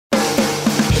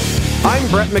I'm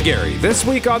Brett McGarry. This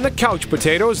week on The Couch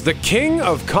Potatoes, the king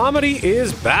of comedy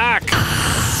is back.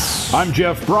 I'm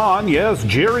Jeff Braun. Yes,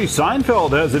 Jerry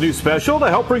Seinfeld has a new special to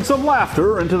help bring some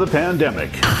laughter into the pandemic.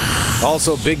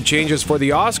 Also, big changes for the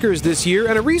Oscars this year,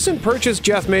 and a recent purchase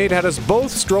Jeff made had us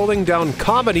both strolling down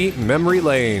comedy memory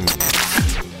lane.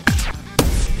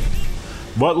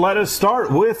 But let us start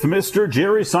with Mr.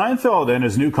 Jerry Seinfeld and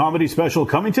his new comedy special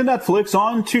coming to Netflix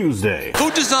on Tuesday.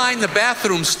 Who designed the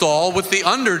bathroom stall with the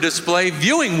under-display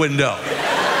viewing window?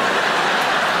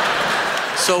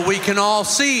 So we can all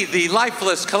see the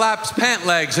lifeless, collapsed pant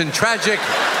legs and tragic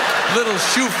little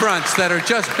shoe fronts that are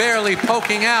just barely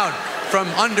poking out from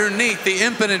underneath the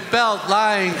impotent belt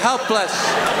lying helpless.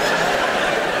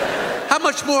 How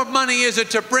much more money is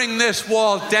it to bring this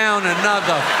wall down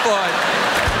another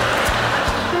foot?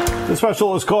 The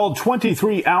special is called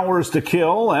 23 Hours to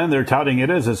Kill, and they're touting it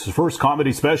as his first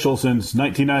comedy special since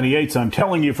 1998, so I'm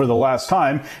telling you for the last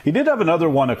time. He did have another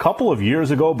one a couple of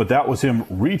years ago, but that was him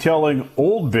retelling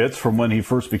old bits from when he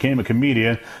first became a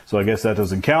comedian, so I guess that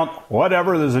doesn't count.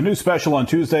 Whatever, there's a new special on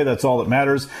Tuesday, that's all that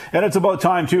matters, and it's about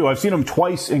time too. I've seen him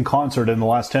twice in concert in the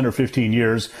last 10 or 15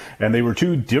 years, and they were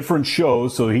two different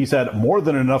shows, so he's had more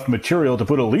than enough material to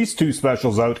put at least two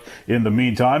specials out in the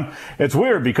meantime. It's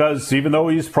weird because even though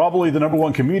he's probably the number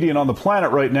one comedian on the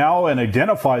planet right now and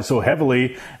identifies so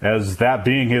heavily as that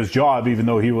being his job, even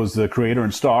though he was the creator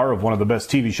and star of one of the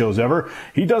best TV shows ever,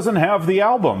 he doesn't have the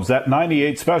albums. That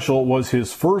 98 special was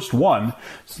his first one.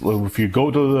 So if you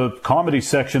go to the comedy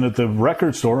section at the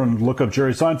record store and look up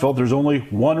Jerry Seinfeld, there's only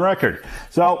one record.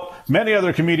 So many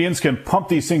other comedians can pump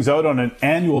these things out on an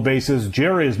annual basis.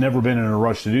 Jerry has never been in a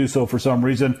rush to do so for some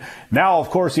reason. Now,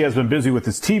 of course, he has been busy with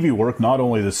his TV work, not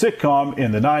only the sitcom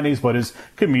in the 90s, but his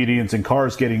Comedians in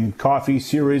Cars Getting Coffee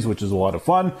series, which is a lot of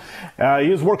fun.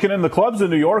 He is working in the clubs in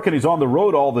New York, and he's on the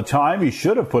road all the time. He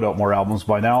should have put out more albums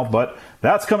by now, but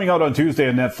that's coming out on Tuesday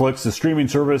on Netflix. The streaming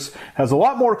service has a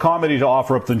lot more comedy to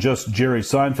offer up than just Jerry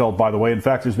Seinfeld, by the way. In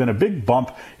fact, there's been a big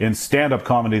bump in stand-up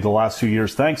comedy the last few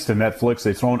years thanks to Netflix.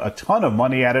 They've thrown a ton of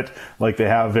money at it like they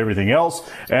have everything else,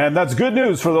 and that's good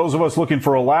news for those of us looking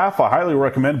for a laugh. I highly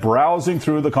recommend browsing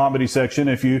through the comedy section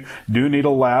if you do need a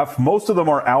laugh. Most of them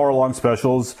are hour-long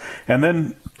specials, and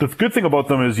then the good thing about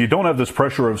them is you don't have this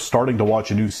pressure of starting to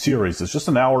watch a new series. It's just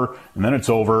an hour, and then it's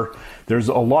over. There's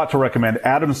a lot to recommend.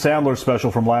 Adam Sandler's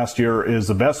special from last year is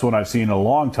the best one I've seen in a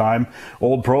long time.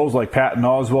 Old pros like Patton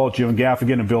Oswalt, Jim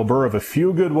Gaffigan, and Bill Burr have a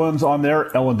few good ones on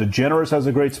there. Ellen DeGeneres has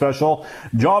a great special.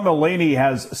 John Mulaney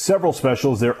has several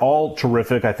specials. They're all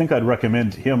terrific. I think I'd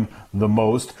recommend him the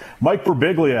most. Mike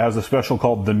Birbiglia has a special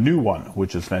called The New One,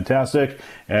 which is fantastic.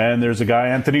 And there's a guy,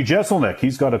 Anthony Jeselnik.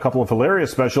 He's got a couple of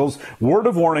hilarious specials. Word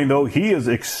of warning, though, he is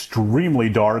extremely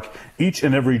dark. Each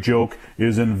and every joke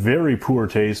is in very poor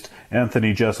taste.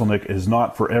 Anthony Jeselnik is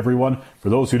not for everyone. For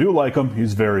those who do like him,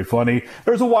 he's very funny.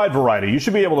 There's a wide variety. You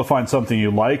should be able to find something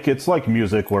you like. It's like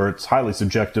music where it's highly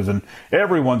subjective and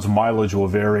everyone's mileage will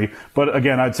vary. But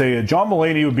again, I'd say John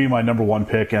Mulaney would be my number one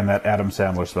pick, and that Adam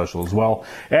Sandler special as well.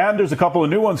 And there's a couple of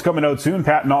new ones coming out soon.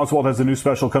 Patton Oswalt has a new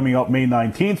special coming out May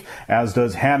 19th, as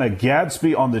does Hannah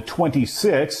Gadsby on the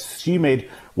 26th. She made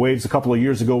waves a couple of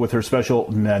years ago with her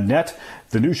special Nanette.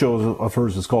 The new show of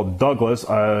hers is called Douglas.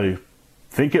 I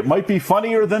think it might be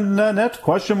funnier than Nanette, ?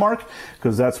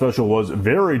 Because that special was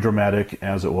very dramatic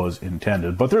as it was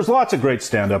intended. But there's lots of great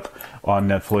stand-up on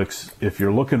Netflix if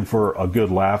you're looking for a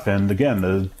good laugh. And again,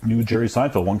 the new Jerry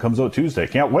Seinfeld one comes out Tuesday.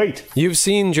 Can't wait. You've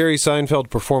seen Jerry Seinfeld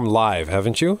perform live,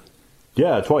 haven't you?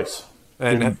 Yeah, twice.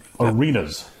 And in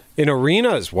arenas. In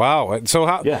arenas, wow! So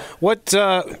what's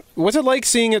it like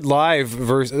seeing it live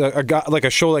versus like a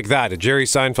show like that, a Jerry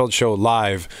Seinfeld show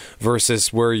live,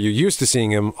 versus where you're used to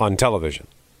seeing him on television?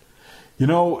 You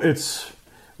know, it's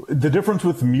the difference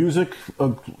with music,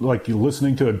 like you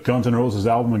listening to a Guns N' Roses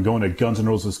album and going to Guns N'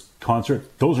 Roses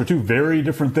concert. Those are two very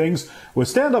different things. With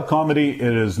stand-up comedy,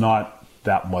 it is not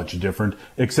that much different,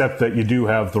 except that you do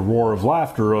have the roar of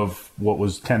laughter of what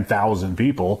was 10,000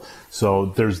 people. So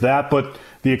there's that, but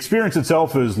the experience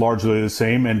itself is largely the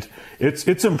same, and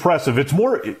it's impressive. It's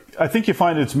more, I think you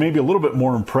find it's maybe a little bit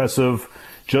more impressive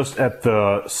just at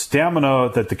the stamina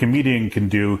that the comedian can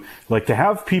do. Like to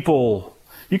have people,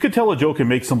 you could tell a joke and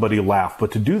make somebody laugh,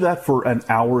 but to do that for an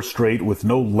hour straight with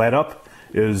no let up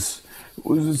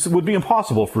would be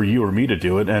impossible for you or me to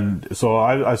do it. And so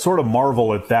I sort of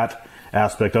marvel at that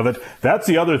aspect of it. That's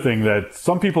the other thing that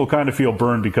some people kind of feel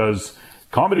burned, because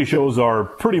comedy shows are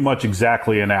pretty much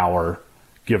exactly an hour,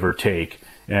 give or take.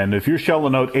 And if you're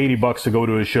shelling out $80 to go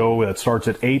to a show that starts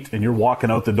at 8 and you're walking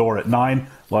out the door at 9,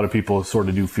 a lot of people sort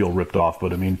of do feel ripped off.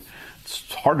 But I mean,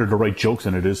 it's harder to write jokes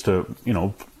than it is to,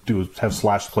 have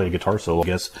Slash play a guitar solo. I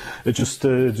guess it just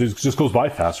goes by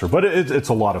faster, but it's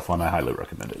a lot of fun. I highly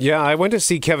recommend it. Yeah, I went to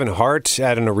see Kevin Hart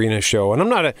at an arena show, and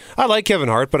I like Kevin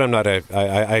Hart, but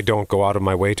I don't go out of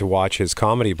my way to watch his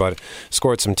comedy, but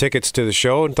scored some tickets to the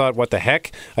show and thought, what the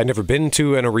heck? I'd never been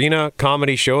to an arena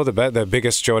comedy show, the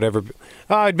biggest show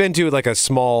I'd been to, like a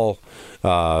small,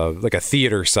 like a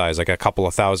theater size, like a couple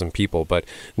of thousand people, but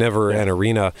never an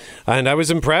arena. And I was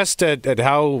impressed at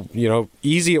how,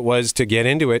 easy it was to get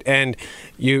into it. And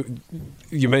you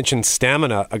mentioned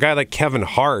stamina. A guy like Kevin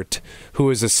Hart, who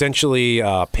is essentially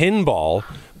pinball,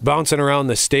 bouncing around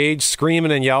the stage,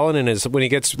 screaming and yelling, and when he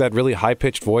gets that really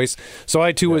high-pitched voice. So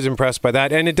I, too, was impressed by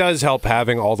that. And it does help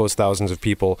having all those thousands of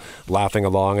people laughing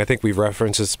along. I think we've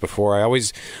referenced this before. I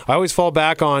always fall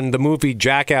back on the movie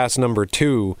Jackass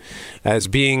 #2 as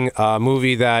being a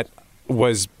movie that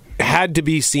had to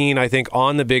be seen, I think,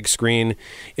 on the big screen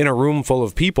in a room full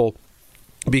of people,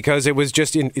 because it was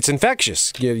it's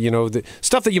infectious. The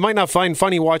stuff that you might not find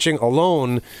funny watching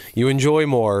alone, you enjoy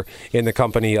more in the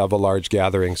company of a large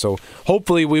gathering. So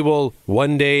hopefully we will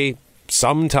one day,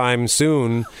 sometime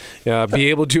soon, be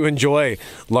able to enjoy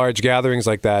large gatherings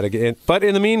like that again. But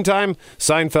in the meantime,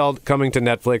 Seinfeld coming to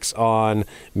Netflix on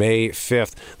May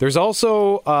 5th. There's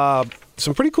also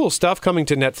some pretty cool stuff coming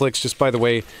to Netflix, just by the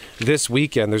way, this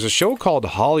weekend. There's a show called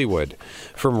Hollywood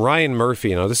from Ryan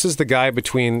Murphy. Now, this is the guy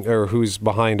who's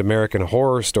behind American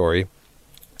Horror Story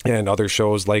and other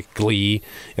shows like Glee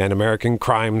and American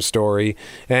Crime Story.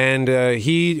 And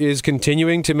he is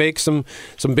continuing to make some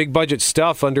big budget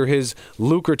stuff under his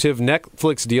lucrative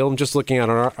Netflix deal. I'm just looking at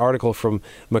an article from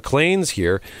Maclean's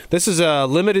here. This is a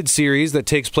limited series that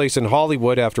takes place in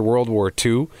Hollywood after World War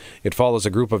II. It follows a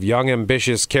group of young,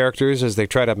 ambitious characters as they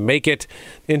try to make it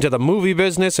into the movie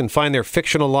business and find their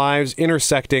fictional lives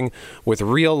intersecting with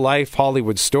real-life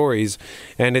Hollywood stories.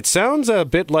 And it sounds a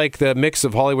bit like the mix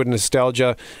of Hollywood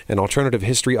nostalgia and alternative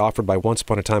history offered by Once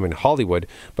Upon a Time in Hollywood,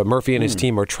 but Murphy and his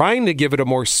team are trying to give it a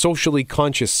more socially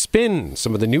conscious spin.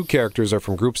 Some of the new characters are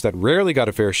from groups that rarely got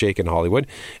a fair shake in Hollywood,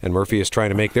 and Murphy is trying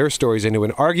to make their stories into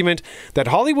an argument that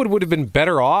Hollywood would have been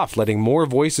better off letting more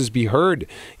voices be heard.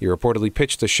 He reportedly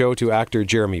pitched the show to actor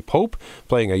Jeremy Pope,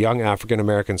 playing a young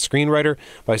African-American screenwriter,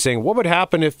 by saying, what would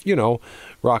happen if,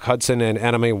 Rock Hudson and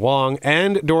Anna Mae Wong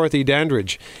and Dorothy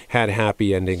Dandridge had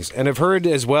happy endings. And I've heard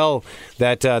as well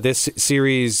that this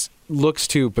series looks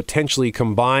to potentially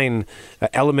combine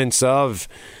elements of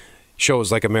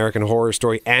shows like American Horror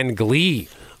Story and Glee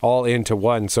all into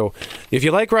one. So if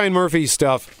you like Ryan Murphy's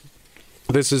stuff,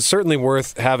 this is certainly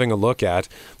worth having a look at.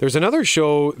 There's another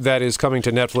show that is coming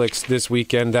to Netflix this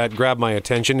weekend that grabbed my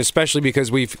attention, especially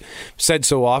because we've said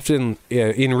so often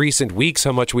in recent weeks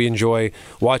how much we enjoy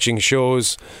watching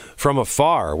shows from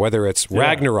afar, whether it's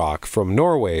Ragnarok from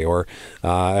Norway or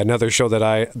another show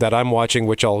that I'm watching,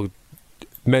 which I'll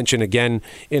mention again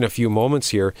in a few moments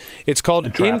here. It's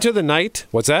called Into the Night.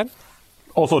 What's that?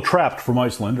 Also Trapped from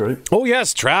Iceland, right? Oh,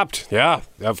 yes, Trapped. Yeah,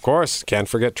 of course. Can't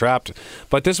forget Trapped.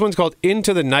 But this one's called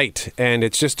Into the Night, and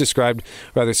it's just described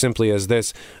rather simply as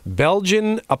this: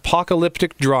 Belgian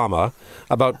apocalyptic drama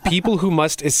about people who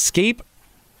must escape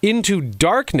into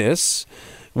darkness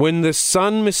when the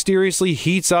sun mysteriously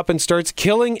heats up and starts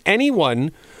killing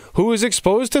anyone who is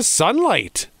exposed to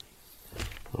sunlight.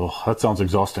 Oh, that sounds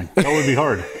exhausting. That would be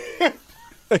hard.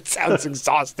 It sounds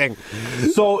exhausting.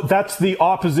 So that's the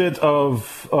opposite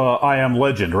of I Am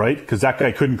Legend, right? Because that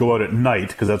guy couldn't go out at night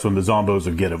because that's when the zombos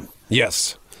would get him.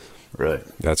 Yes. Right.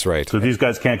 That's right. So these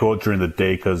guys can't go out during the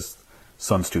day because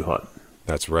sun's too hot.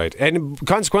 That's right. And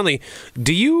consequently,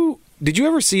 did you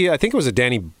ever see, I think it was a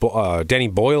Danny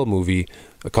Boyle movie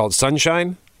called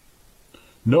Sunshine?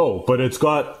 No, but it's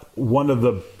got one of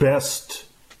the best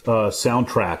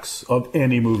soundtracks of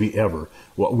any movie ever.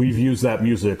 Well, we've used that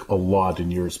music a lot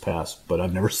in years past, but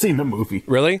I've never seen the movie.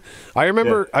 Really? I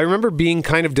remember being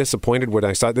kind of disappointed when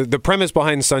I saw it. The premise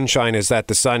behind Sunshine is that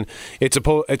the sun, it's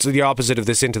the opposite of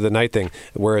this Into the Night thing,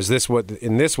 whereas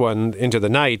in this one, Into the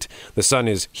Night, the sun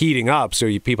is heating up, so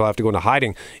people have to go into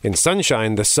hiding. In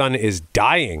Sunshine, the sun is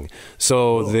dying.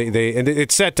 So and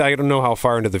it's set, I don't know how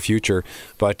far into the future,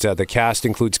 but the cast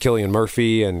includes Cillian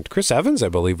Murphy and Chris Evans, I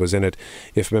believe, was in it,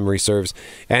 if memory serves.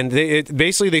 And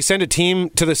basically they send a team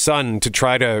to the sun to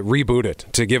try to reboot it,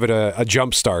 to give it a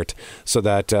jump start so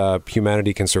that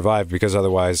humanity can survive, because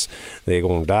otherwise they're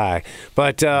going to die.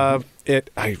 But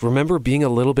I remember being a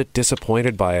little bit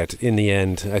disappointed by it in the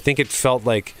end. I think the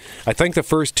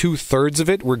first 2/3 of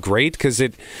it were great because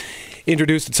it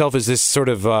introduced itself as this sort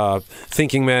of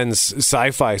thinking man's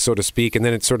sci-fi, so to speak, and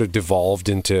then it sort of devolved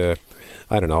into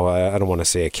I don't know, I don't want to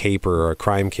say a caper or a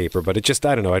crime caper, but it just,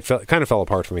 I don't know, it kind of fell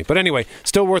apart for me. But anyway,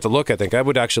 still worth a look, I think. I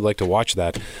would actually like to watch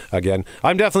that again.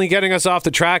 I'm definitely getting us off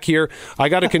the track here. I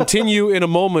got to continue in a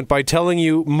moment by telling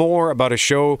you more about a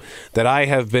show that I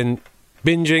have been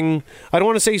binging. I don't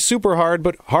want to say super hard,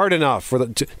 but hard enough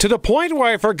to the point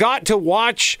where I forgot to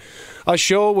watch a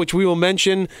show which we will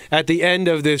mention at the end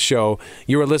of this show.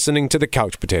 You are listening to The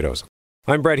Couch Potatoes.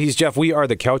 I'm Brett, he's Jeff. We are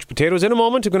The Couch Potatoes. In a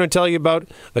moment, I'm going to tell you about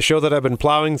a show that I've been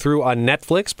plowing through on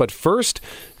Netflix. But first,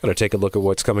 I'm going to take a look at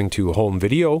what's coming to home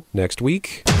video next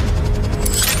week.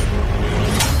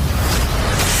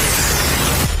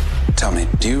 Tell me,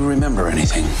 do you remember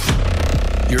anything?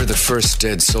 You're the first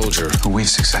dead soldier Who we've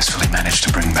successfully managed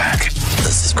to bring back.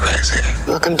 This is crazy.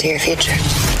 Welcome to your future.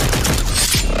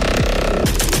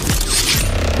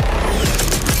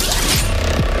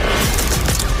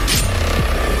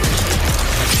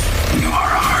 You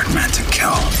are a hard man to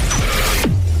kill.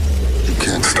 You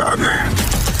can't stop me.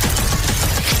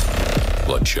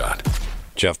 Bloodshot.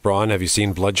 Jeff Braun, have you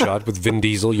seen Bloodshot with Vin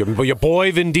Diesel? Your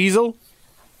boy Vin Diesel?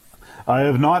 I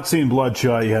have not seen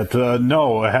Bloodshot yet.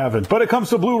 No, I haven't. But it comes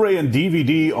to Blu-ray and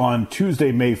DVD on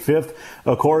Tuesday, May 5th.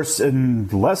 Of course, in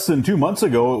less than 2 months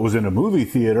ago, it was in a movie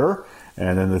theater,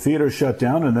 and then the theater shut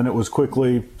down, and then it was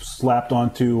quickly slapped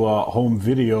onto home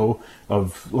video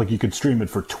of, like, you could stream it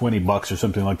for $20 or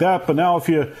something like that. But now if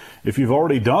you've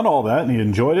already done all that and you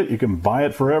enjoyed it, you can buy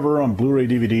it forever on Blu-ray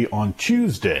DVD on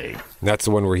Tuesday. That's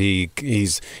the one where he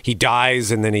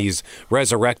dies and then he's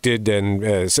resurrected and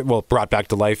brought back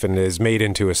to life and is made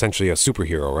into essentially a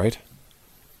superhero, right?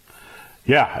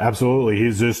 Yeah, absolutely.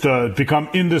 He's just become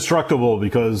indestructible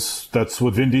because that's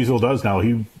what Vin Diesel does now.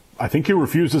 I think he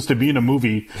refuses to be in a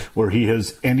movie where he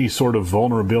has any sort of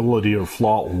vulnerability or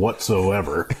flaw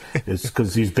whatsoever. It's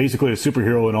because he's basically a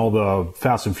superhero in all the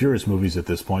Fast and Furious movies at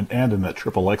this point and in that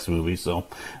Triple X movie. So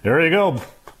there you go.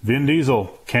 Vin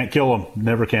Diesel. Can't kill him.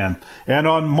 Never can. And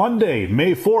on Monday,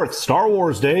 May 4th, Star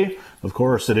Wars Day. Of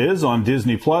course it is on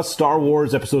Disney Plus. Star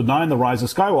Wars Episode 9, The Rise of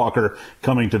Skywalker,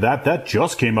 coming to that. That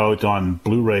just came out on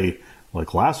Blu-ray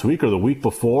like last week or the week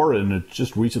before, and it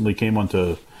just recently came on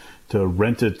to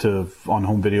rent it on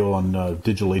home video on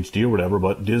digital HD or whatever.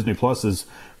 But Disney Plus is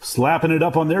slapping it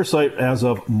up on their site as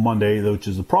of Monday, which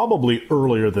is probably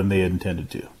earlier than they intended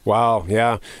to. Wow,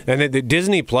 yeah. And the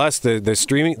Disney Plus, the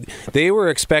streaming, they were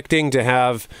expecting to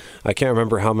have, I can't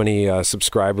remember how many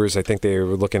subscribers. I think they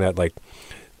were looking at like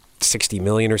 60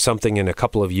 million or something in a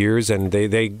couple of years, and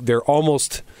they're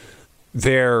almost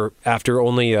there after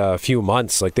only a few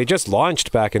months. Like, they just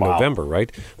launched back in November, right?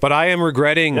 But I am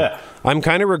regretting, I'm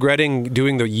kind of regretting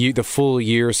doing the full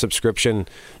year subscription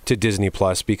to Disney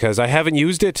Plus because I haven't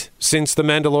used it since The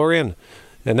Mandalorian.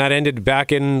 And that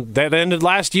ended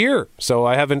last year. So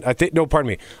I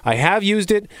have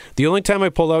used it. The only time I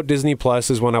pull out Disney Plus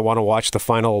is when I want to watch the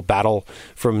final battle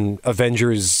from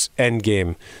Avengers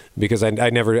Endgame, because I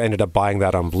never ended up buying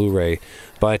that on Blu-ray.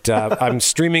 But I'm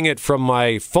streaming it from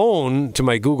my phone to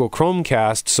my Google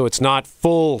Chromecast, so it's not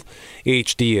full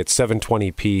HD. It's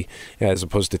 720p as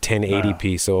opposed to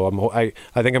 1080p. So I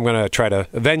think I'm going to try to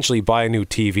eventually buy a new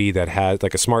TV that has,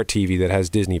 like a smart TV that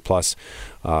has Disney Plus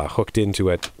hooked into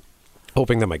it,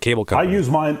 hoping that my cable company... I use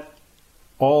mine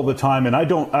all the time, and I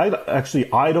don't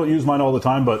use mine all the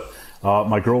time, but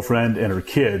my girlfriend and her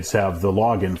kids have the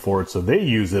login for it, so they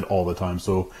use it all the time.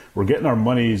 So we're getting our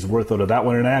money's worth out of that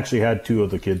one. And I actually had two of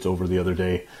the kids over the other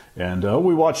day, and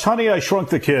we watched Honey, I Shrunk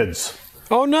the Kids.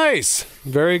 Oh, nice.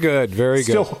 Very good. Very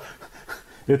good.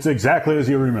 It's exactly as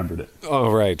you remembered it.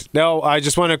 All right. Now, I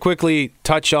just want to quickly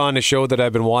touch on a show that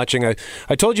I've been watching.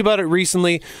 I told you about it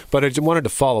recently, but I wanted to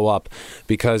follow up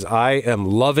because I am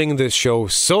loving this show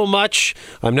so much.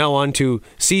 I'm now on to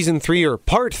Season 3, or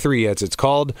Part 3, as it's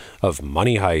called, of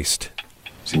Money Heist.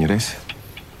 Señores,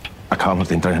 acabamos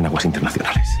de entrar en aguas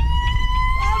internacionales.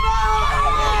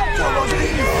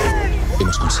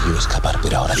 Hemos conseguido escapar,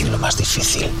 pero ahora viene lo más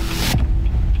difícil.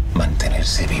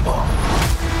 Mantenerse vivo.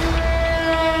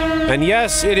 And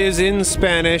yes, it is in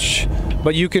Spanish,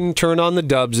 but you can turn on the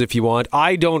dubs if you want.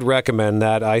 I don't recommend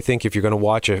that. I think if you're going to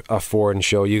watch a foreign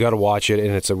show, you got to watch it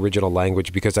in its original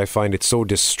language, because I find it so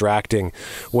distracting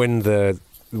when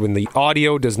the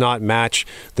audio does not match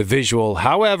the visual.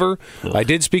 However, I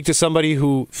did speak to somebody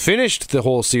who finished the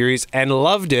whole series and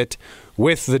loved it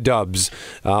with the dubs.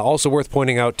 Also worth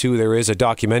pointing out, too, there is a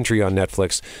documentary on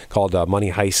Netflix called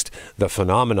Money Heist, The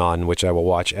Phenomenon, which I will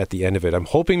watch at the end of it. I'm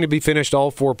hoping to be finished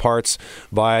all 4 parts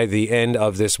by the end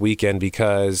of this weekend,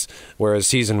 because whereas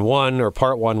season 1 or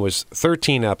part 1 was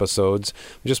 13 episodes,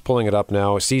 I'm just pulling it up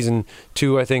now. Season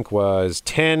 2, I think, was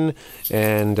 10,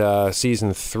 and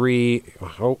season 3,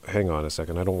 oh, hang on a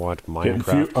second, I don't want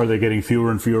Minecraft. Are they getting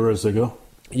fewer and fewer as they go?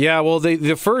 Yeah, well,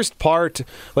 the first part,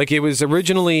 like, it was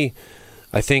originally,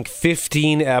 I think,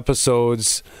 15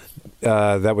 episodes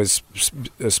that was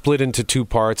split into 2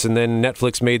 parts, and then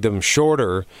Netflix made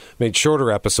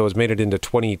shorter episodes, made it into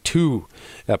 22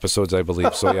 episodes, I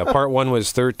believe. So, yeah, part 1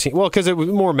 was 13. Well, because it was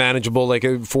more manageable, like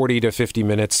 40 to 50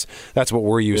 minutes. That's what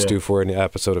we're used to for an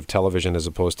episode of television, as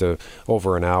opposed to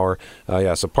over an hour.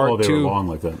 So part 2... they were long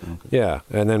like that. Okay. Yeah,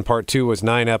 and then part 2 was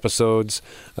 9 episodes.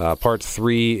 Part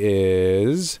 3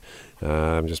 is...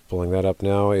 I'm just pulling that up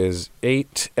now, is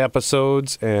 8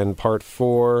 episodes, and part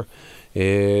 4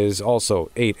 is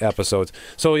also 8 episodes.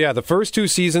 So yeah, the first 2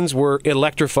 seasons were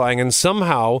electrifying, and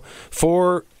somehow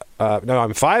now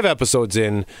I'm 5 episodes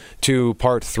in to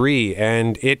part 3,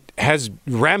 and it has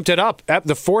ramped it up.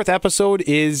 The 4th episode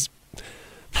is...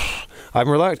 I'm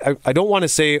reluctant. I don't want to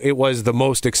say it was the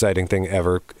most exciting thing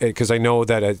ever, because I know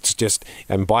that it's just,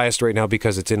 I'm biased right now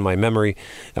because it's in my memory.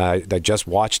 I just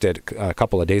watched it a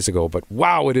couple of days ago, but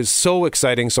wow, it is so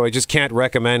exciting. So I just can't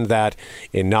recommend that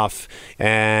enough.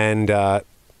 And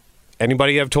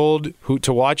anybody I've told who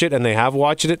to watch it, and they have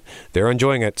watched it, they're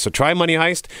enjoying it. So try Money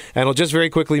Heist. And I'll just very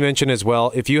quickly mention as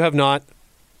well, if you have not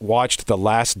watched The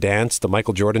Last Dance, the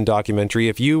Michael Jordan documentary,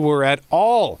 if you were at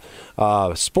all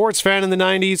a sports fan in the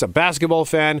 90s, a basketball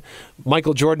fan,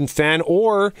 Michael Jordan fan,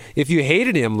 or if you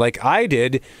hated him like I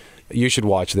did, you should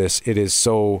watch this. It is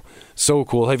so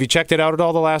cool. Have you checked it out at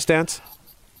all, The Last Dance?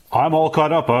 I'm all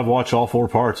caught up. I've watched all 4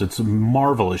 parts. It's a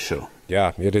marvelous show.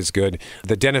 Yeah, it is good.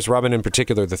 The Dennis Rodman in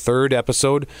particular, the 3rd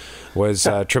episode was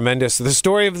tremendous. The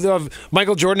story of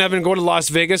Michael Jordan having to go to Las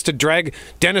Vegas to drag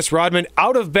Dennis Rodman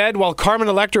out of bed while Carmen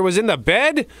Electra was in the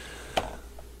bed.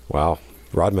 Wow,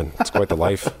 Rodman, it's quite the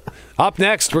life. Up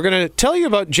next, we're going to tell you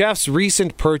about Jeff's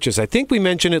recent purchase. I think we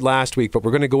mentioned it last week, but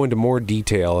we're going to go into more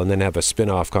detail and then have a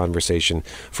spin-off conversation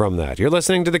from that. You're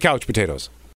listening to The Couch Potatoes.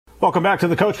 Welcome back to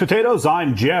the Couch Potatoes.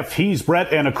 I'm Jeff. He's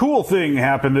Brett. And a cool thing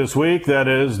happened this week that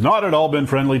has not at all been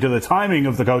friendly to the timing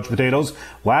of the Couch Potatoes.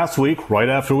 Last week, right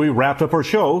after we wrapped up our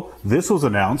show, this was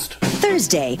announced.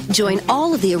 Thursday, join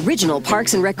all of the original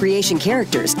Parks and Recreation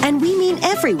characters, and we mean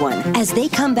everyone, as they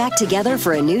come back together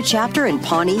for a new chapter in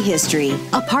Pawnee history.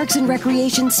 A Parks and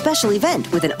Recreation special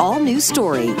event with an all-new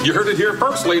story. You heard it here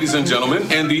first, ladies and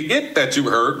gentlemen, and the it that you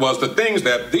heard was the things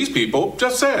that these people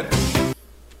just said.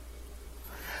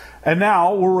 And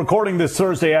now we're recording this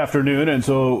Thursday afternoon, and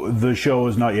so the show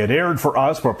is not yet aired for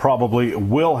us, but probably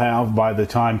will have by the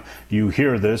time you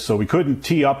hear this. So we couldn't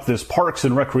tee up this Parks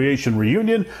and Recreation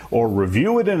reunion or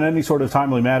review it in any sort of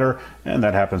timely manner, and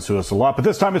that happens to us a lot. But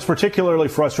this time it's particularly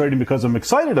frustrating because I'm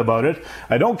excited about it.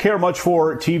 I don't care much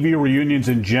for TV reunions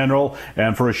in general,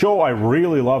 and for a show I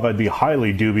really love, I'd be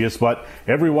highly dubious, but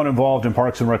everyone involved in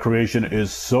Parks and Recreation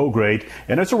is so great,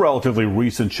 and it's a relatively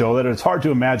recent show that it's hard to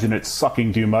imagine it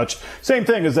sucking too much. Same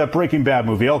thing as that Breaking Bad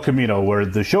movie, El Camino, where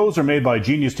the shows are made by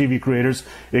genius TV creators.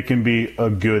 It can be a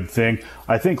good thing.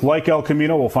 I think, like El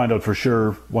Camino, we'll find out for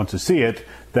sure once we see it,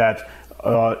 that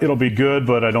it'll be good,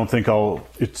 but I don't think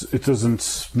it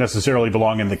doesn't necessarily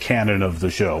belong in the canon of the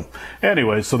show.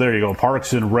 Anyway, so there you go.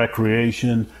 Parks and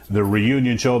Recreation, the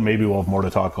reunion show. Maybe we'll have more to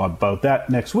talk about that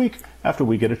next week after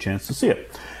we get a chance to see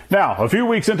it. Now, a few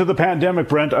weeks into the pandemic,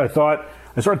 Brent, I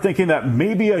started thinking that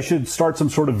maybe I should start some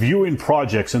sort of viewing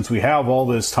project since we have all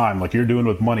this time, like you're doing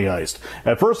with Money Heist.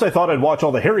 At first, I thought I'd watch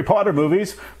all the Harry Potter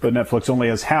movies, but Netflix only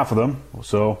has half of them,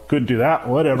 so couldn't do that,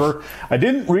 whatever. I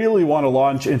didn't really want to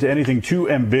launch into anything too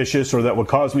ambitious or that would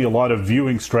cause me a lot of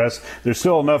viewing stress. There's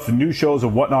still enough new shows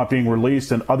and whatnot being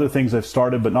released and other things I've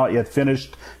started but not yet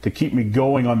finished to keep me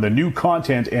going on the new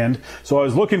content end. So I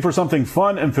was looking for something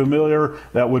fun and familiar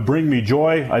that would bring me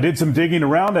joy. I did some digging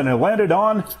around and I landed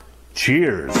on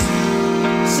Cheers.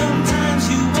 Sometimes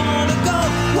you wanna go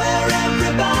where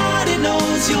everybody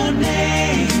knows your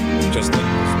name.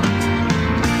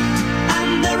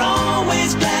 And they're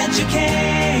always glad you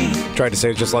came. Tried to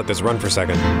say, just let this run for a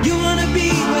second. You wanna be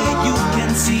where you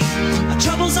can see our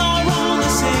troubles are all the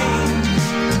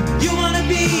same. You wanna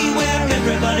be where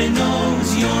everybody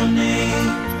knows your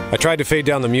name. I tried to fade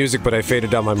down the music, but I faded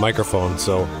down my microphone,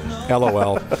 so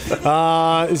LOL.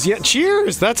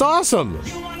 Cheers. That's awesome.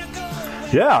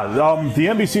 Yeah, the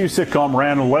NBC sitcom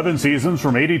ran 11 seasons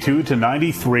from 82 to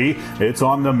 93. It's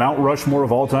on the Mount Rushmore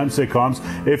of all-time sitcoms.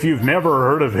 If you've never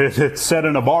heard of it, it's set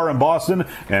in a bar in Boston,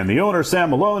 and the owner,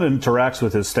 Sam Malone, interacts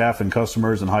with his staff and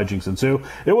customers, and hijinks ensue.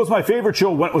 It was my favorite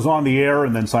show when it was on the air,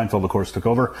 and then Seinfeld, of course, took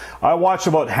over. I watched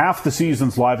about half the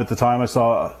seasons live at the time. I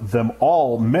saw them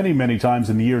all many, many times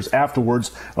in the years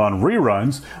afterwards on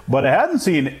reruns, but I hadn't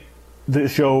seen the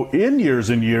show in years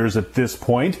and years at this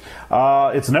point.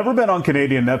 It's never been on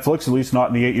Canadian Netflix, at least not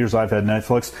in the 8 years I've had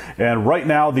Netflix. And right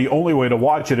now, the only way to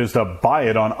watch it is to buy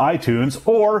it on iTunes,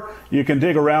 or you can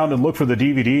dig around and look for the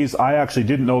DVDs. I actually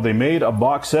didn't know they made a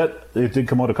box set. It did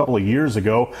come out a couple of years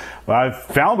ago. I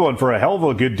found one for a hell of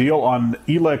a good deal on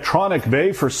Electronic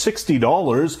Bay for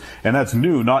 $60, and that's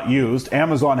new, not used.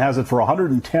 Amazon has it for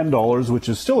 $110, which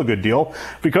is still a good deal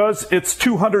because it's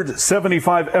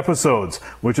 275 episodes,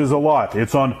 which is a lot.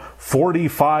 It's on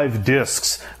 45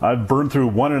 discs. I've burned through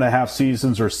 1.5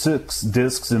 seasons or 6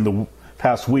 discs in the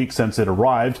past week since it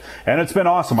arrived, and it's been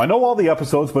awesome. I know all the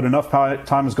episodes, but enough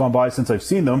time has gone by since I've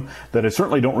seen them that I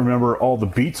certainly don't remember all the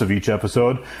beats of each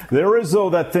episode. There is, though,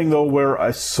 that thing, though, where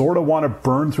I sort of want to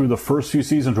burn through the first few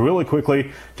seasons really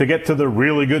quickly to get to the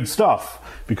really good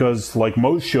stuff, because like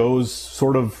most shows,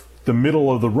 sort of the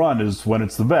middle of the run is when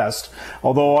it's the best.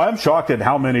 Although I'm shocked at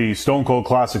how many Stone Cold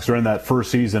classics are in that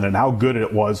first season and how good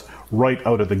it was right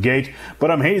out of the gate. But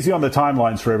I'm hazy on the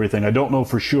timelines for everything. I don't know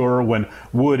for sure when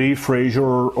Woody,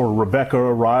 Frasier, or Rebecca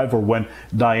arrive, or when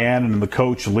Diane and the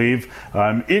coach leave.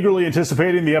 I'm eagerly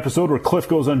anticipating the episode where Cliff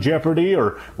goes on Jeopardy,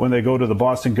 or when they go to the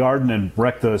Boston Garden and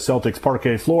wreck the Celtics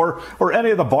parquet floor, or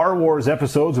any of the Bar Wars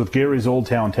episodes with Gary's Old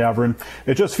Town Tavern.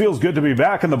 It just feels good to be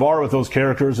back in the bar with those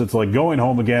characters. It's like going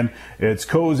home again. It's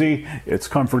cozy, it's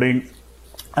comforting,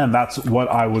 and that's what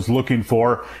I was looking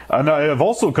for. And I have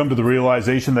also come to the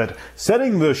realization that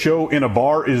setting the show in a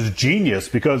bar is genius,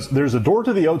 because there's a door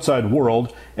to the outside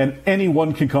world and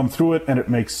anyone can come through it, and it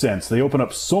makes sense. They open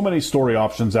up so many story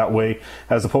options that way,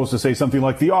 as opposed to, say, something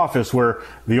like The Office, where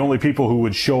the only people who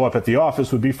would show up at the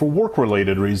office would be for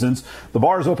work-related reasons. The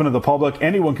bar is open to the public.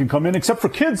 Anyone can come in, except for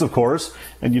kids, of course,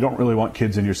 and you don't really want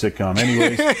kids in your sitcom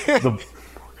anyways.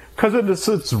 Because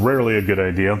it's rarely a good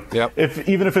idea. Yep.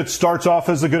 Even if it starts off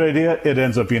as a good idea, it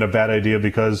ends up being a bad idea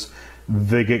because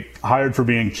they get hired for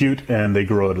being cute and they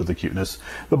grow out of the cuteness.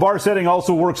 The bar setting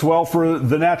also works well for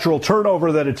the natural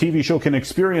turnover that a TV show can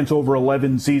experience over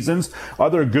 11 seasons.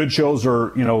 Other good shows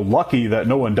are, lucky that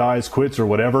no one dies, quits, or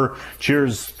whatever.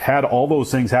 Cheers had all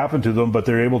those things happen to them, but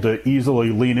they're able to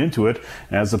easily lean into it,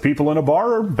 as the people in a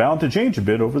bar are bound to change a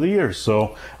bit over the years.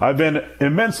 So I've been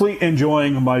immensely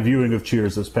enjoying my viewing of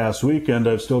Cheers this past week, and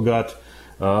I've still got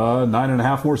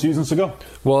 9.5 more seasons to go.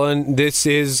 Well, and this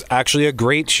is actually a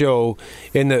great show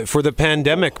for the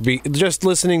pandemic. Just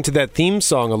listening to that theme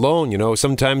song alone,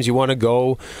 sometimes you want to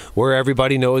go where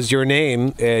everybody knows your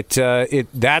name.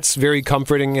 That's very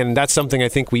comforting, and that's something I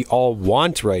think we all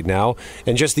want right now.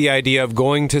 And just the idea of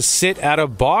going to sit at a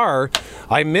bar,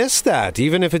 I miss that.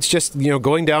 Even if it's just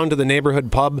going down to the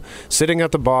neighborhood pub, sitting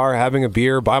at the bar, having a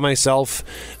beer by myself,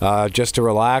 just to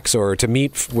relax or to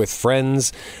meet with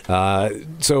friends.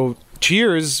 So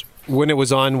Cheers, when it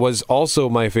was on, was also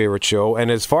my favorite show.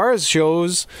 And as far as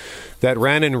shows that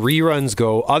ran in reruns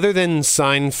go, other than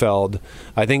Seinfeld,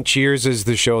 I think Cheers is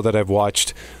the show that I've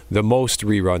watched the most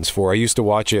reruns for. I used to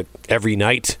watch it every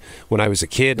night when I was a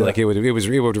kid. Yeah. Like it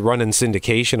would run in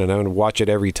syndication, and I would watch it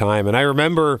every time. And I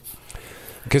remember,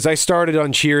 because I started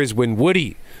on Cheers when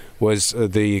Woody was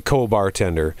the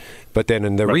co-bartender. But then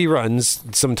in the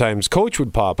reruns, sometimes Coach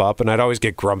would pop up, and I'd always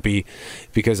get grumpy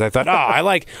because I thought, I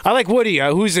like Woody.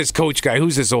 Who's this Coach guy?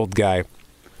 Who's this old guy?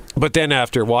 But then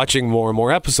after watching more and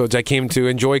more episodes, I came to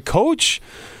enjoy Coach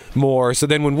more. So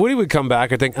then when Woody would come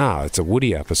back, I'd think, it's a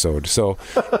Woody episode. So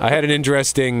I had an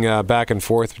interesting back and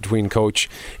forth between Coach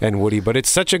and Woody. But it's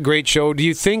such a great show. Do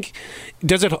you think,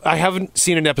 I haven't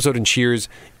seen an episode in Cheers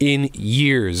in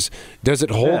years. Does it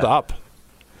hold up?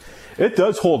 It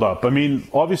does hold up. I mean,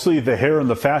 obviously the hair and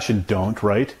the fashion don't,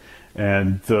 right?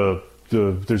 And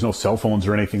there's no cell phones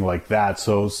or anything like that.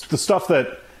 So the stuff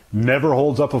that never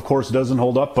holds up, of course, doesn't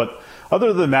hold up. But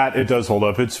other than that, it does hold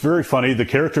up. It's very funny. The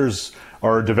characters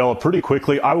are developed pretty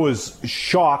quickly. I was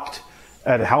shocked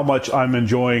at how much I'm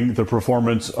enjoying the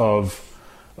performance of,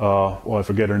 I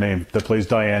forget her name, that plays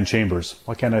Diane Chambers.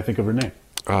 Why can't I think of her name?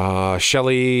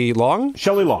 Shelley Long?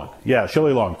 Shelley Long. Yeah,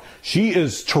 Shelley Long. She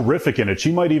is terrific in it.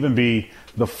 She might even be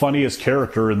the funniest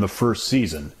character in the first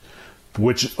season,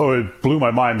 which blew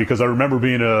my mind because I remember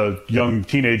being a young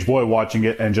teenage boy watching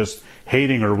it and just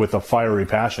hating her with a fiery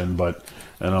passion. But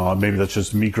Maybe that's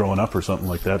just me growing up or something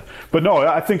like that. But no,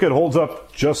 I think it holds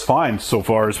up just fine so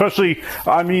far. Especially,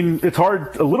 I mean, it's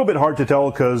a little bit hard to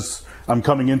tell because I'm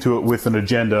coming into it with an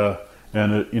agenda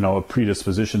and a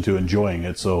predisposition to enjoying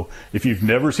it. So if you've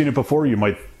never seen it before, you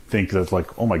might think that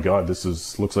like, oh my God,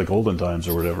 looks like olden times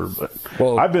or whatever.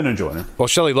 But I've been enjoying it. Well,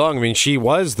 Shelley Long, I mean, she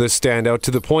was the standout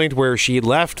to the point where she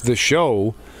left the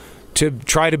show to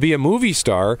try to be a movie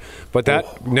star, but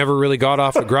that never really got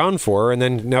off the ground for her. And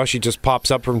then now she just pops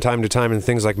up from time to time in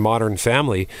things like Modern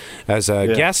Family as a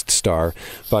guest star.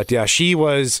 But yeah, she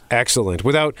was excellent.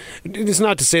 It's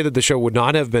not to say that the show would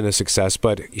not have been a success,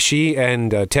 but she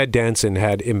and Ted Danson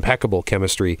had impeccable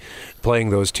chemistry playing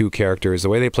those two characters. The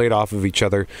way they played off of each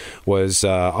other was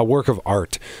a work of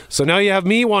art. So now you have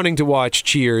me wanting to watch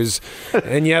Cheers,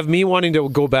 and you have me wanting to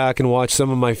go back and watch some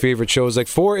of my favorite shows. Like,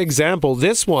 for example,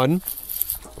 this one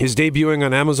is debuting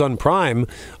on Amazon Prime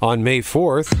on May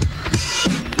 4th.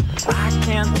 I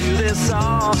can't do this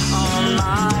all on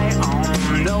my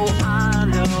own. No, I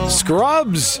know.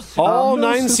 Scrubs, all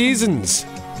 9 seasons.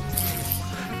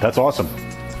 That's awesome.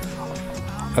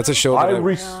 That's a show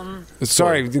that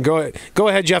Sorry, go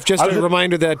ahead, Jeff. Just a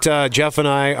reminder that Jeff and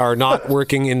I are not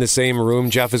working in the same room.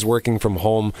 Jeff is working from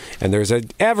home, and there's an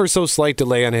ever so slight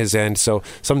delay on his end, so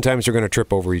sometimes you're going to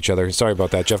trip over each other. Sorry about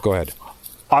that. Jeff, go ahead.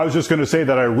 I was just going to say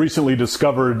that I recently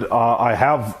discovered I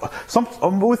have some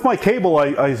with my cable.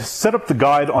 I set up the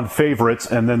guide on favorites,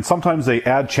 and then sometimes they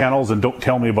add channels and don't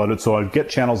tell me about it, so I get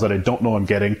channels that I don't know I'm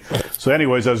getting. So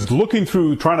anyways, I was looking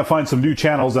through trying to find some new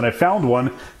channels, and I found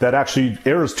one that actually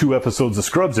airs 2 episodes of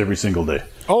Scrubs every single day.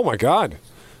 Oh my God.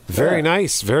 Very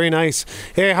nice, very nice.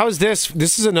 Hey, how's this?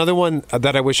 This is another one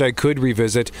that I wish I could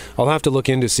revisit. I'll have to look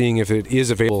into seeing if it is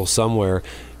available somewhere.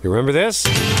 You remember this?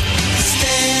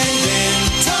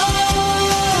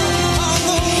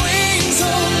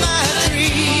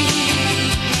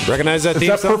 Recognize that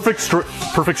theme song?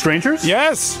 Perfect Strangers?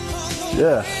 Yes.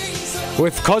 Yeah.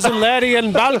 With Cousin Larry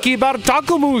and Balki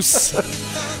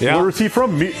Bartakumus. Yeah. Where is he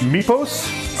from? Mipos?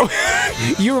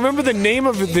 You remember the name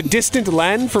of the distant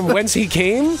land from whence he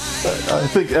came? I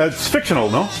think it's fictional,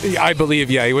 no? I believe,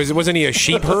 yeah. Wasn't he a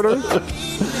sheep herder?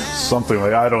 Something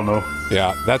like, I don't know.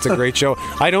 Yeah, that's a great show.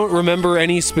 I don't remember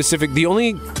any specific. The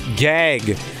only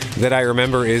gag that I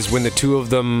remember is when the two of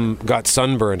them got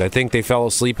sunburned. I think they fell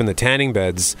asleep in the tanning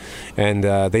beds, and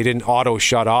they didn't auto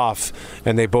shut off,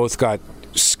 and they both got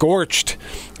scorched,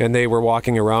 and they were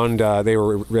walking around. They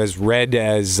were as red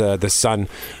as the sun.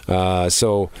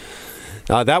 So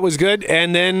that was good.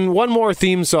 And then one more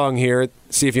theme song here.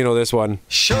 See if you know this one.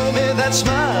 Show me that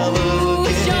smile. Ooh,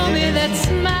 show me that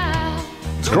smile.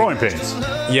 It's Growing Pains.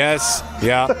 Yes,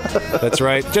 yeah, that's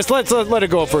right. Just let it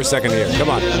go for a second here. Come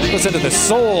on, listen to the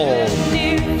soul.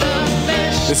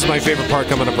 This is my favorite part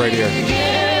coming up right here.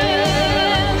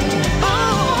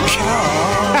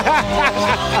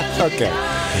 Okay,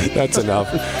 that's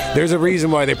enough. There's a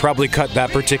reason why they probably cut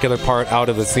that particular part out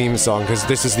of the theme song, because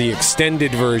this is the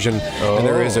extended version, and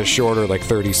there is a shorter, like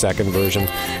 30-second version.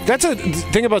 That's a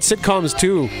thing about sitcoms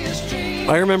too.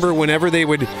 I remember whenever they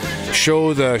would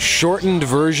show the shortened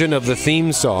version of the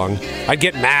theme song, I'd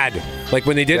get mad. Like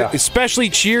when they did, especially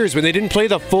Cheers, when they didn't play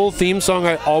the full theme song,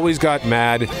 I always got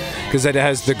mad because it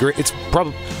has the great. It's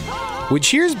probably would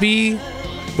Cheers be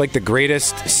like the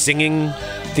greatest singing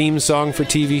theme song for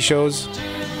TV shows?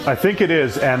 I think it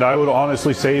is, and I would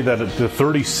honestly say that the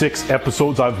 36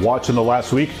 episodes I've watched in the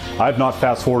last week, I've not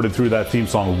fast-forwarded through that theme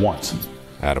song once.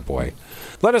 Attaboy.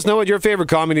 Let us know what your favorite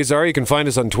comedies are. You can find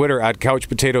us on Twitter at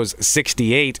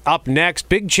CouchPotatoes68. Up next,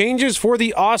 big changes for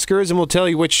the Oscars, and we'll tell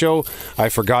you which show I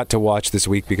forgot to watch this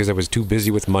week because I was too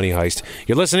busy with Money Heist.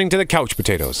 You're listening to the Couch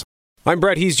Potatoes. I'm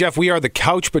Brett, he's Jeff, we are the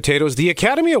Couch Potatoes. The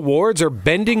Academy Awards are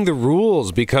bending the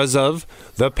rules because of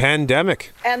the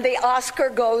pandemic. And the Oscar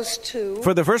goes to...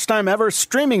 For the first time ever,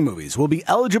 streaming movies will be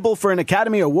eligible for an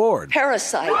Academy Award.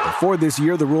 Parasite. Before this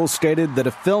year, the rules stated that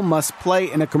a film must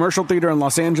play in a commercial theater in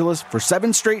Los Angeles for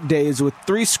 7 straight days with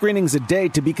 3 screenings a day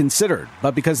to be considered.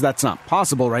 But because that's not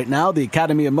possible right now, the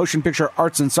Academy of Motion Picture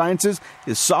Arts and Sciences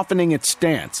is softening its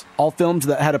stance. All films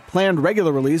that had a planned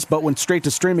regular release but went straight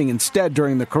to streaming instead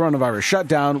during the coronavirus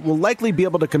shutdown will likely be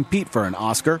able to compete for an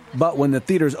Oscar, but when the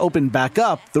theaters open back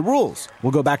up, the rules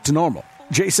will go back to normal.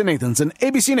 Jason Nathanson,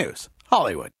 ABC News,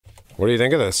 Hollywood. What do you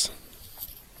think of this?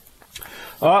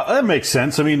 That makes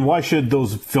sense. I mean, why should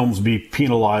those films be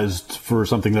penalized for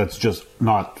something that's just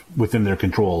not within their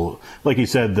control? Like you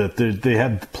said, that they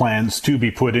had plans to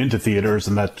be put into theaters,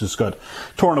 and that just got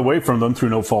torn away from them through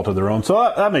no fault of their own.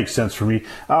 So that makes sense for me.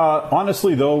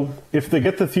 Honestly, though, if they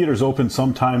get the theaters open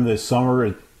sometime this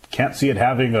summer, can't see it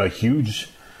having a huge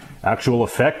actual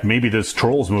effect. Maybe this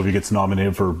Trolls movie gets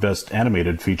nominated for Best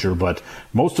Animated Feature, but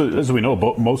as we know,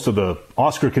 most of the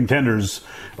Oscar contenders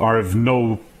are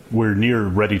nowhere near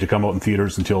ready to come out in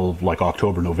theaters until like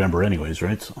October, November anyways,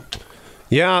 right? So.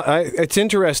 Yeah, it's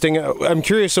interesting. I'm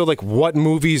curious, so like what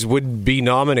movies would be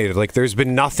nominated? Like there's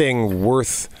been nothing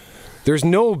worth... There's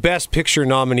no Best Picture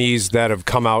nominees that have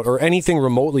come out or anything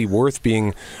remotely worth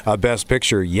being a Best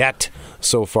Picture yet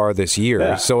so far this year.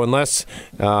 Yeah. So unless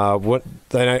I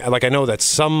know that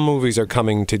some movies are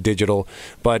coming to digital,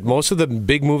 but most of the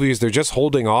big movies, they're just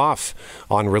holding off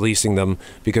on releasing them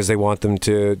because they want them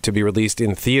to be released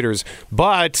in theaters.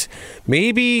 But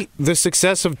maybe the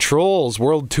success of Trolls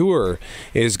World Tour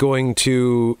is going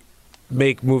to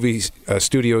make movies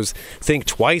studios think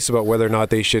twice about whether or not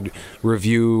they should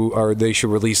review or they should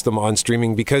release them on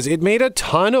streaming, because it made a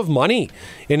ton of money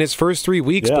in its first 3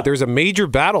 weeks, but there's a major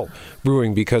battle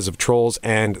brewing because of Trolls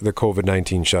and the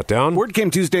COVID-19 shutdown. Word came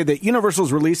Tuesday that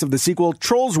Universal's release of the sequel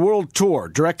Trolls World Tour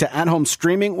direct to at-home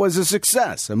streaming was a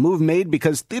success, a move made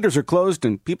because theaters are closed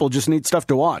and people just need stuff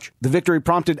to watch. The victory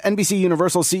prompted NBC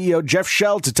Universal CEO Jeff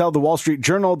Shell to tell the Wall Street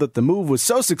Journal that the move was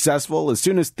so successful, as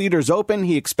soon as theaters open,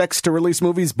 he expects to release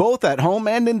movies both at home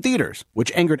and in theaters,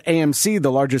 which angered AMC,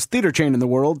 the largest theater chain in the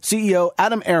world. CEO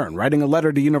Adam Aron writing a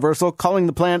letter to Universal calling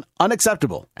the plan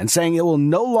unacceptable and saying it will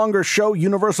no longer show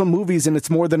Universal movies in its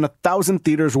more than 1,000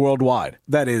 theaters worldwide.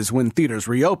 That is, when theaters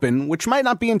reopen, which might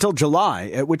not be until July,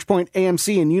 at which point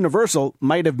AMC and Universal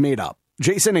might have made up.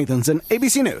 Jason Nathanson,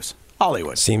 ABC News,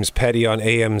 Hollywood. Seems petty on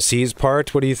AMC's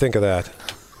part. What do you think of that?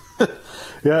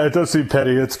 Yeah, it does seem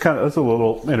petty. It's a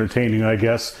little entertaining, I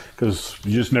guess, because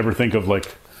you just never think of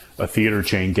like a theater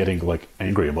chain getting like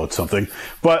angry about something.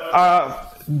 But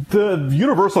the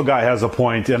Universal guy has a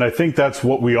point, and I think that's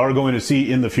what we are going to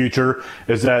see in the future,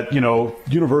 is that,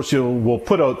 Universal will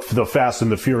put out the Fast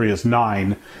and the Furious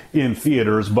 9 in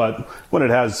theaters, but when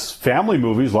it has family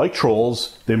movies like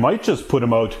Trolls, they might just put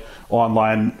them out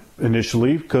online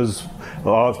initially, because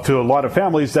to a lot of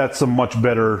families, that's a much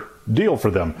better deal for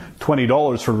them.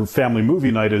 $20 for family movie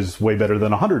night is way better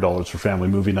than $100 for family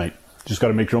movie night. Just got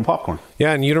to make your own popcorn.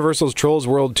 Yeah, and Universal's Trolls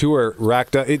World Tour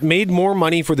racked up. It made more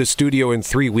money for the studio in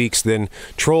 3 weeks than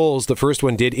Trolls, the first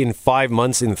one, did in 5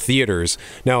 months in theaters.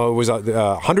 Now, it was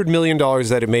 $100 million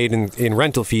that it made in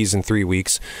rental fees in 3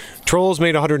 weeks. Trolls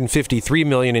made $153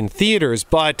 million in theaters,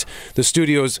 but the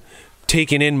studio's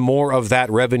taken in more of that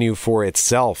revenue for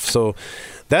itself. So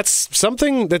that's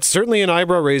something that's certainly an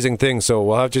eyebrow-raising thing. So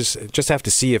we'll have just have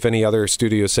to see if any other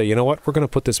studios say, you know what, we're going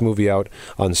to put this movie out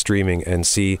on streaming and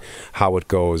see how it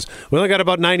goes. We only got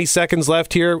about 90 seconds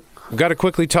left here. We've got to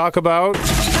quickly talk about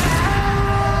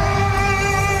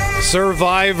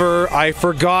Survivor. I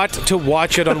forgot to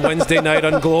watch it on Wednesday night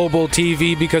on Global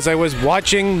TV because I was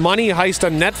watching Money Heist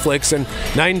on Netflix, and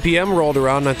 9 p.m. rolled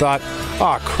around and I thought,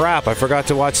 oh crap, I forgot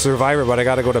to watch Survivor, but I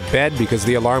got to go to bed because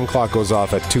the alarm clock goes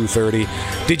off at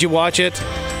 2:30. Did you watch it?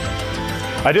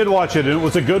 I did watch it, and it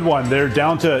was a good one. They're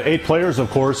down to 8 players,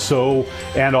 of course,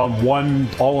 and on one,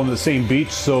 all on the same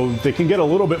beach, so they can get a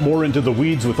little bit more into the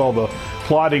weeds with all the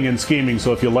plotting and scheming.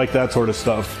 So if you like that sort of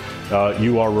stuff,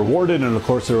 you are rewarded. And of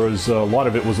course, there was a lot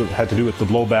of it had to do with the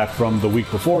blowback from the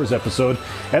week before's episode,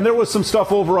 and there was some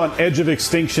stuff over on Edge of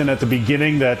Extinction at the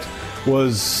beginning that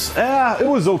was it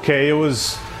was okay. It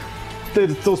was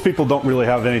those people don't really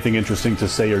have anything interesting to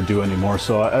say or do anymore,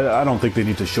 so I don't think they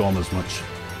need to show them as much.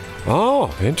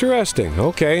 Oh, interesting.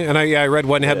 Okay. And I read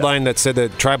one headline that said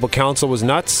that Tribal Council was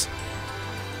nuts.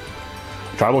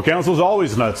 Tribal Council is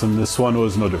always nuts, and this one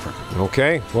was no different.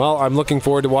 Okay. Well, I'm looking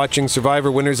forward to watching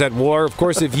Survivor Winners at War. Of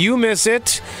course, if you miss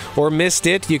it or missed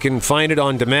it, you can find it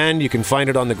on demand. You can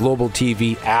find it on the Global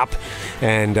TV app.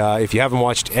 And if you haven't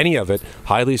watched any of it,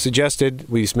 highly suggested.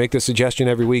 We make this suggestion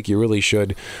every week. You really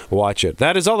should watch it.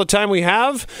 That is all the time we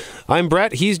have. I'm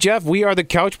Brett. He's Jeff. We are the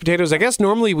Couch Potatoes. I guess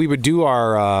normally we would do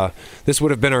our, this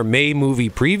would have been our May movie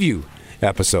preview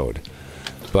episode.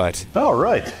 But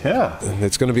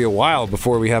it's going to be a while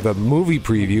before we have a movie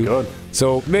preview. Good.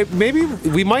 So maybe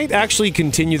we might actually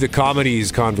continue the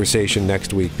comedies conversation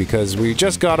next week, because we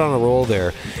just got on a roll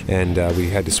there, and we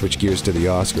had to switch gears to the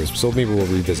Oscars. So maybe we'll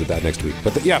revisit that next week.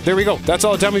 But there we go. That's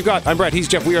all the time we've got. I'm Brett. He's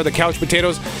Jeff. We are the Couch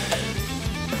Potatoes.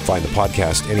 Find the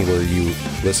podcast anywhere you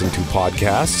listen to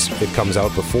podcasts. It comes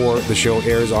out before the show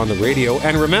airs on the radio.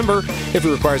 And remember, if it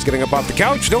requires getting up off the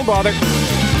couch, don't bother.